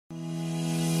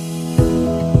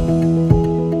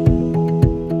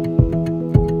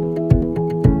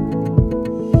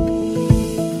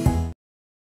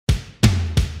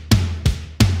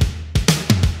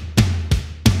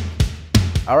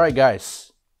Alright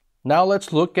guys, now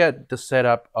let's look at the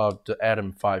setup of the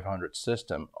ATOM 500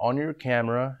 system on your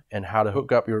camera and how to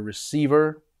hook up your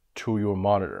receiver to your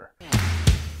monitor.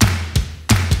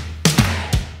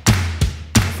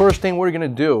 The first thing we're going to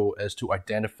do is to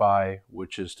identify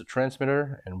which is the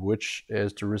transmitter and which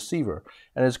is the receiver.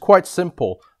 And it's quite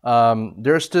simple.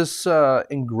 There's this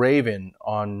engraving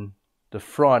on the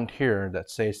front here that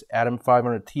says ATOM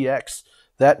 500 TX.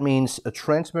 That means a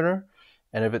transmitter.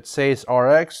 And if it says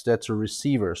RX, that's a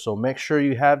receiver. So make sure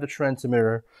you have the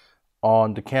transmitter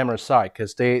on the camera side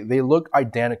because they look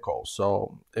identical.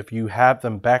 So if you have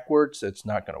them backwards, it's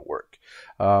not going to work.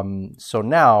 So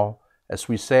now, as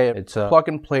we say, it's a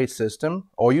plug-and-play system.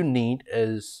 All you need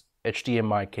is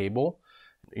HDMI cable.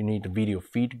 You need the video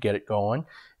feed to get it going.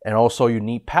 And also you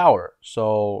need power.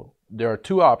 So there are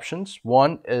two options.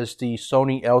 One is the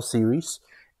Sony L series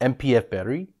MPF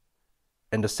battery.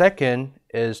 And the second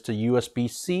is the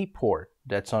USB-C port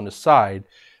that's on the side.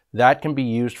 That can be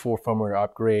used for firmware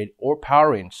upgrade or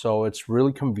powering. So it's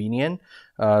really convenient.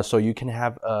 So you can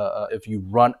have, if you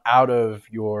run out of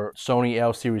your Sony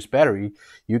L series battery,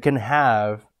 you can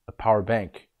have a power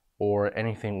bank or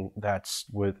anything that's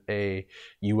with a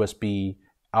USB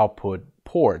output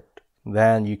port.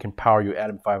 Then you can power your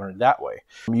ATOM 500 that way.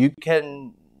 You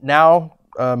can now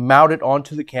mount it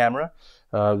onto the camera.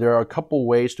 There are a couple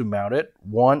ways to mount it.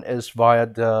 One is via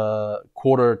the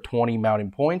Q20 mounting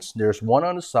points. There's one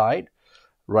on the side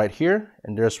right here,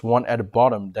 and there's one at the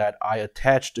bottom that I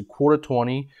attached the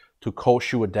Q20 to cold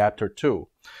shoe adapter to.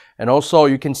 And also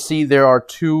you can see there are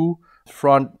two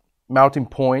front mounting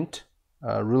point,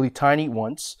 really tiny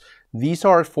ones. These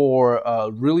are for a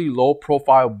really low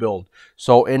profile build.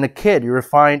 So in a kit, you'll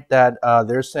find that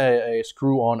there's a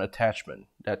screw-on attachment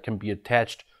that can be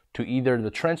attached to either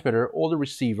the transmitter or the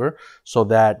receiver so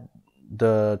that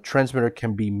the transmitter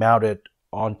can be mounted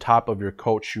on top of your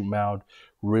cold shoe mount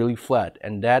really flat.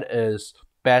 And that is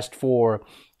best for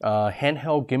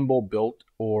handheld gimbal build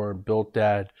or build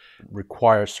that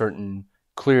requires certain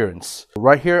clearance.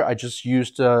 Right here, I just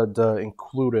used the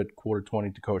included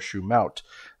Q20 to cold shoe mount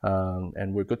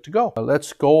and we're good to go.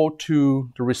 Let's go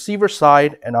to the receiver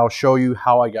side and I'll show you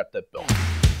how I got that built.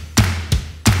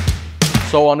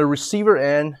 So on the receiver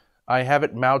end, I have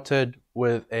it mounted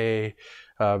with a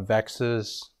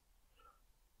Vaxis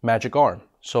magic arm.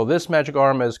 So this magic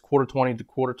arm is Q20 to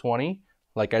Q20.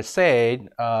 Like I said,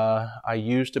 I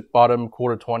used the bottom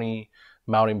Q20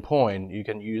 mounting point. You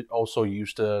can also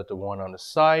use the one on the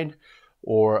side,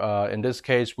 or in this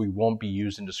case, we won't be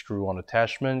using the screw-on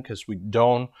attachment because we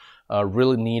don't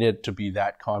really need it to be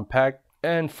that compact.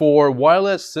 And for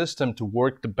wireless system to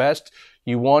work the best,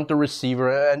 you want the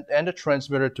receiver and the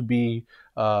transmitter to be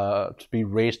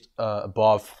raised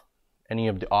above any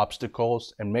of the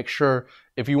obstacles. And make sure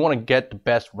if you want to get the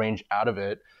best range out of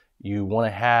it, you want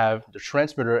to have the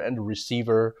transmitter and the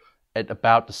receiver at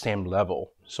about the same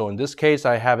level. So in this case,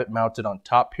 I have it mounted on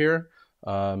top here.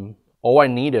 All I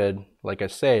needed, like I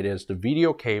said, is the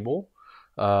video cable,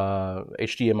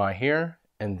 HDMI here.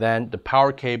 And then the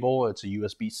power cable, it's a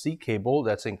USB-C cable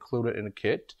that's included in the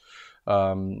kit.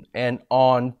 And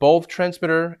on both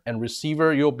transmitter and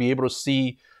receiver, you'll be able to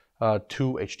see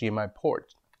two HDMI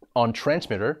ports. On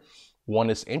transmitter, one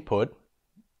is input,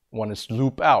 one is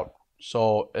loop out.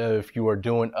 So if you are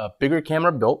doing a bigger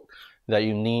camera build that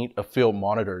you need a field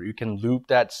monitor, you can loop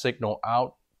that signal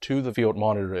out to the field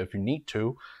monitor if you need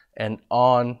to. And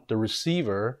on the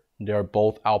receiver, they are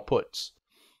both outputs.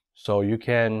 So you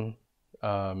can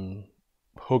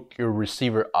hook your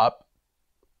receiver up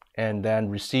and then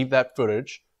receive that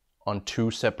footage on two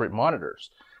separate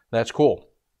monitors. That's cool.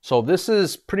 So this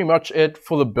is pretty much it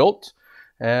for the build,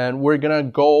 and we're gonna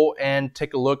go and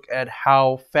take a look at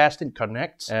how fast it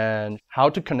connects and how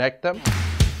to connect them.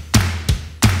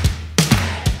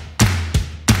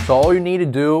 So all you need to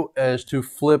do is to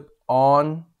flip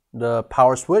on the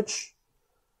power switch.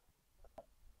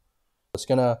 It's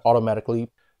gonna automatically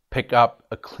pick up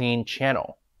a clean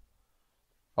channel.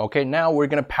 Okay, now we're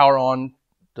gonna power on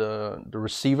the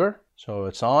receiver. So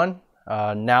it's on.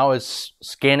 Now it's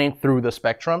scanning through the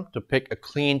spectrum to pick a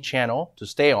clean channel to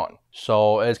stay on.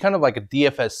 So it's kind of like a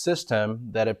DFS system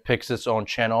that it picks its own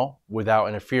channel without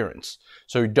interference.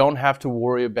 So you don't have to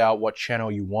worry about what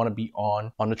channel you want to be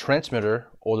on the transmitter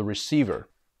or the receiver.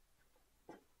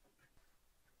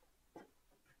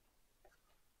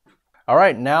 All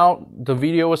right, now the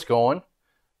video is going.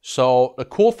 So the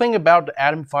cool thing about the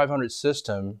ATOM 500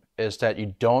 system is that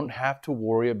you don't have to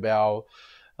worry about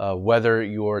whether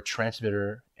your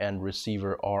transmitter and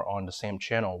receiver are on the same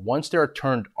channel. Once they're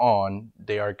turned on,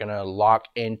 they are gonna lock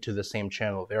into the same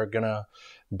channel. They're gonna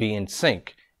be in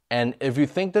sync. And if you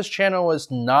think this channel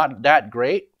is not that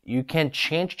great, you can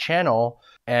change channel,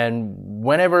 and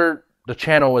whenever the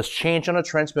channel is changed on a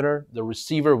transmitter, the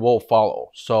receiver will follow.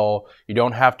 So you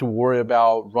don't have to worry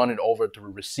about running over to the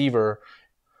receiver.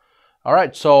 All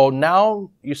right, so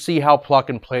now you see how plug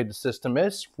and play the system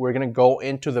is. We're gonna go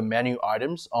into the menu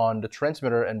items on the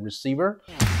transmitter and receiver.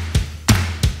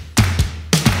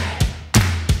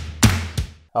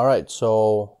 All right,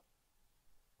 so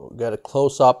we got a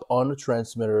close up on the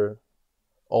transmitter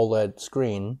OLED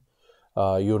screen.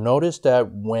 You'll notice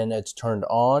that when it's turned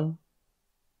on,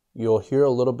 you'll hear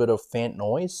a little bit of fan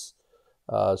noise.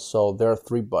 So there are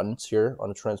 3 buttons here on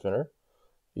the transmitter.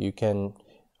 You can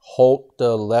hold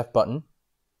the left button,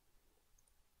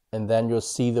 and then you'll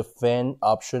see the fan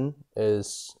option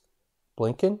is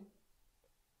blinking.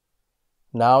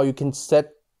 Now you can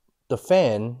set the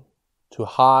fan to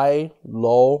high,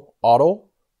 low, auto,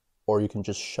 or you can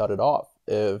just shut it off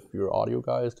if your audio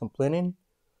guy is complaining.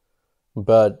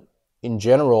 But in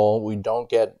general, we don't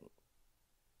get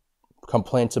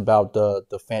complaints about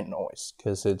the fan noise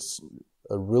because it's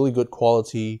a really good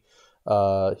quality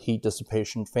heat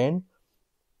dissipation fan.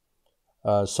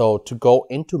 So to go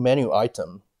into menu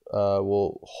item,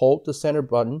 we'll hold the center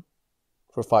button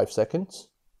for 5 seconds.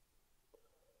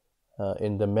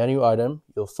 In the menu item,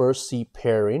 you'll first see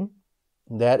pairing.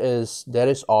 That is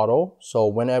auto. So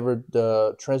whenever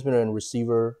the transmitter and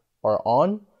receiver are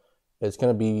on, it's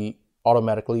going to be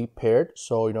automatically paired,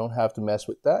 so you don't have to mess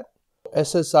with that.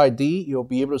 SSID, you'll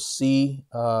be able to see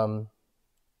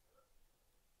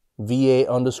VA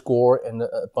underscore and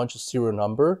a bunch of serial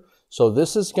number. So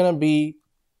this is going to be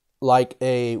like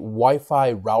a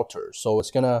Wi-Fi router. So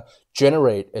it's going to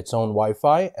generate its own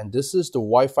Wi-Fi, and this is the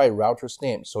Wi-Fi router's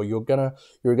name. So you're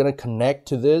gonna connect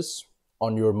to this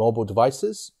on your mobile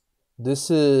devices.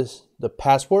 This is the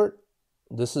password.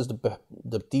 This is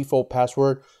the default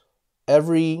password.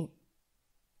 Every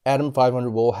ATOM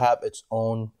 500 will have its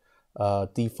own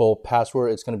default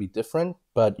password. It's going to be different,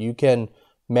 but you can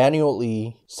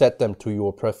manually set them to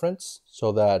your preference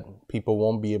so that people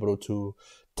won't be able to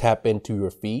tap into your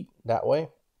feed that way.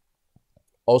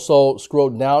 Also,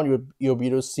 scroll down, you'll be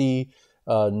able to see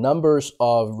numbers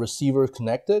of receivers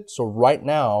connected. So right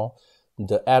now,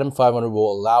 the ATOM 500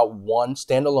 will allow 1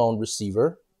 standalone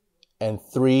receiver and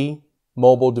 3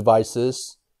 mobile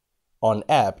devices on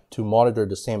app to monitor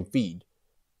the same feed.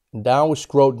 Now we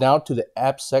scroll down to the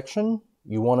app section.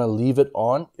 You want to leave it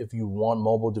on if you want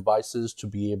mobile devices to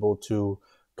be able to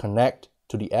connect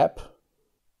to the app.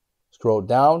 Scroll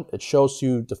down, it shows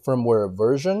you the firmware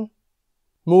version.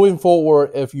 Moving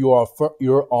forward, if you're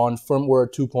on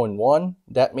firmware 2.1,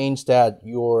 that means that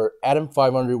your ATOM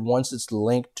 500, once it's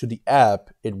linked to the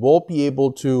app, it will be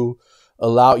able to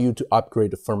allow you to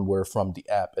upgrade the firmware from the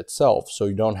app itself. So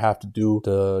you don't have to do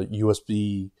the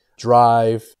USB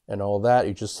drive and all that.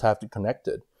 You just have to connect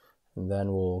it. And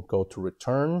then we'll go to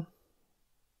return.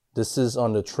 This is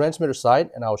on the transmitter side,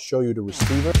 and I'll show you the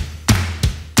receiver.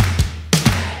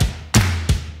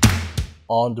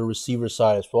 On the receiver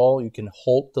side as well, you can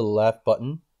hold the left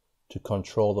button to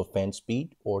control the fan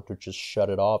speed or to just shut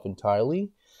it off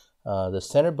entirely. The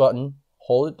center button,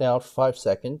 hold it down for 5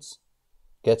 seconds,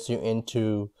 gets you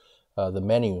into the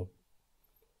menu.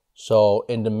 So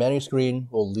in the menu screen,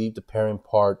 we'll leave the pairing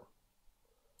part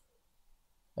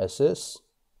as is.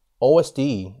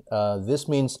 OSD, this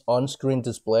means on-screen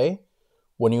display.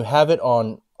 When you have it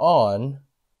on,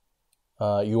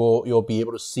 you'll be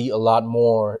able to see a lot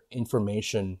more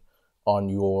information on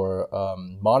your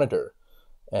monitor.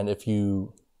 And if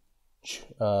you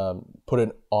put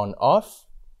it on off,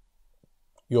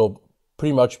 you'll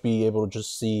pretty much be able to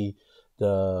just see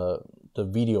the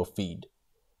video feed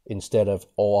instead of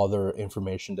all other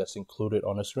information that's included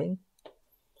on the screen.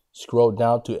 Scroll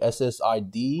down to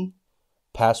SSID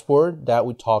password that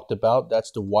we talked about.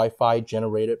 That's the Wi-Fi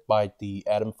generated by the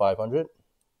ATOM 500.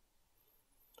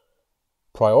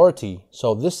 Priority.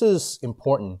 So this is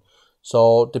important.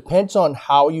 So depends on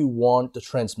how you want the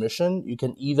transmission. You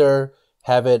can either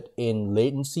have it in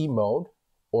latency mode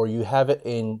or you have it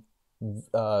in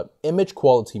image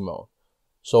quality mode.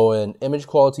 So in image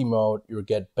quality mode, you'll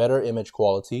get better image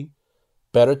quality,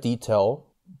 better detail,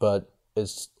 but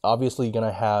it's obviously going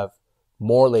to have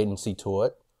more latency to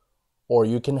it. Or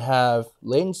you can have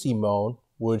latency mode,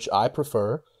 which I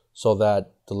prefer, so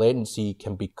that the latency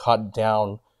can be cut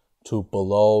down to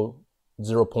below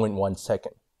 0.1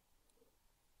 second.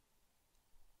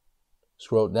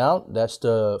 Scroll down, that's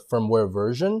the firmware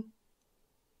version,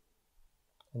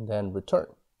 and then return.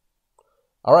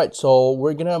 All right, so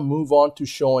we're gonna move on to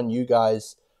showing you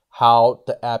guys how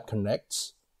the app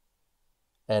connects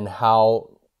and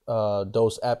how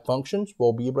those app functions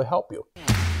will be able to help you.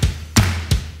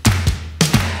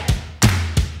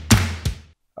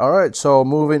 Alright, so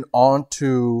moving on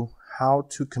to how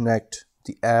to connect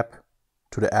the app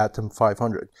to the ATOM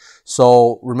 500.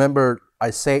 So remember, I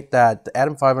said that the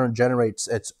ATOM 500 generates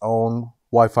its own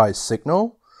Wi-Fi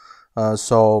signal.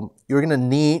 So you're going to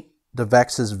need the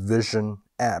Vaxis Vision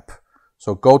app.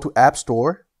 So go to App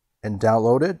Store and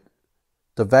download it.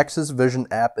 The Vaxis Vision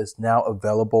app is now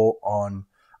available on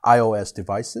iOS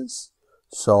devices.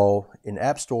 So in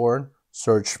App Store,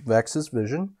 search Vaxis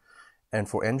Vision. And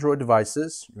for Android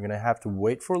devices, you're going to have to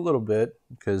wait for a little bit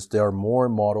because there are more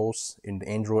models in the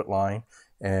Android line.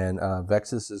 And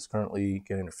Vaxis is currently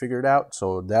getting it figured out.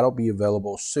 So that'll be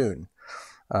available soon.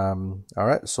 All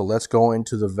right, so let's go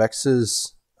into the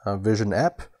Vaxis Vision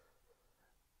app.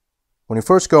 When you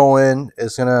first go in,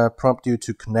 it's going to prompt you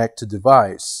to connect to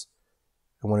device.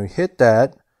 And when you hit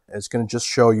that, it's going to just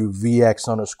show you VX_,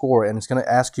 and it's going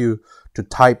to ask you to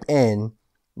type in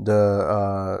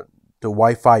the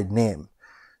Wi-Fi name.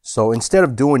 So instead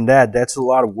of doing that, that's a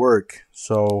lot of work.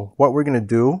 So what we're going to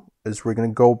do is we're going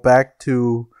to go back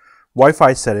to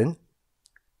Wi-Fi setting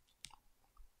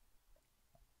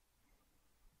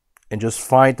and just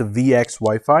find the VX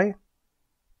Wi-Fi.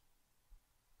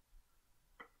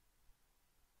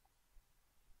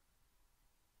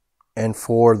 And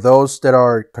for those that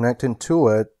are connecting to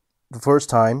it the first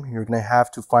time, you're going to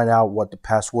have to find out what the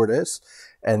password is.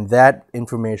 And that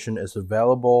information is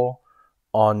available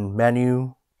on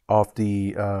menu of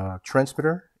the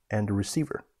transmitter and the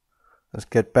receiver. Let's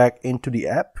get back into the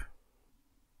app.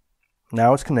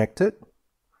 Now it's connected.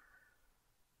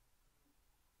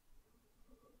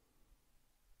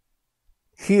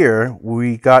 Here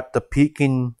we got the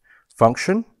peaking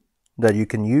function that you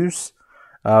can use.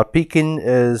 Peaking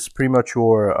is pretty much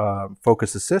your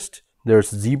focus assist. There's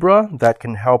Zebra that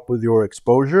can help with your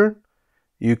exposure.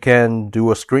 You can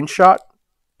do a screenshot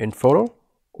in photo,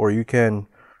 or you can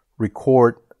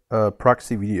record a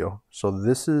proxy video. So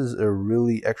this is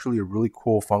actually a really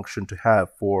cool function to have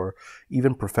for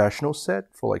even professional set,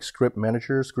 for like script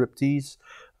managers, scriptees.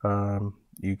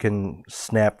 You can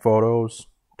snap photos,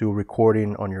 do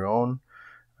recording on your own.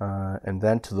 And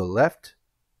then to the left,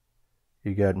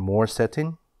 you get more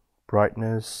setting,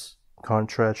 brightness,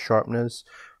 contrast, sharpness,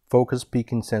 focus,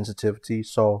 peaking, sensitivity.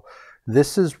 So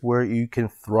this is where you can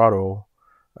throttle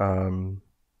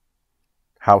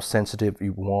how sensitive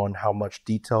you want, how much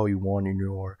detail you want in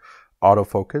your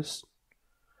autofocus.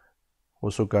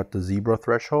 Also got the zebra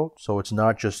threshold, so it's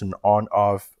not just an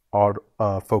on-off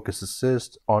focus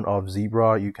assist, on-off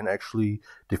zebra. You can actually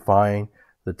define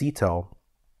the detail.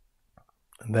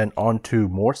 And then on to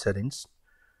more settings.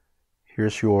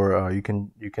 Here's your you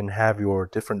can have your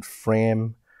different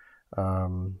frame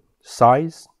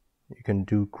size. You can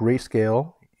do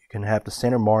grayscale. You can have the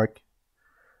center mark,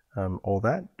 all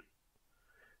that.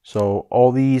 So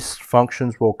all these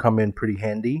functions will come in pretty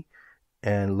handy.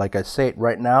 And like I said,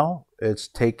 right now it's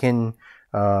taking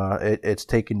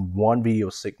one video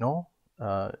signal.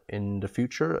 In the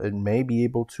future, it may be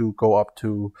able to go up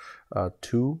to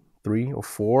 2, 3, or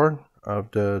 4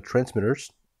 of the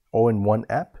transmitters all in one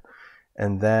app.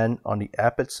 And then on the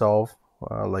app itself,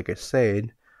 like I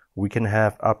said, we can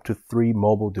have up to 3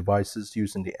 mobile devices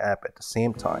using the app at the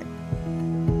same time.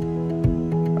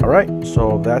 Alright,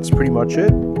 so that's pretty much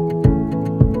it.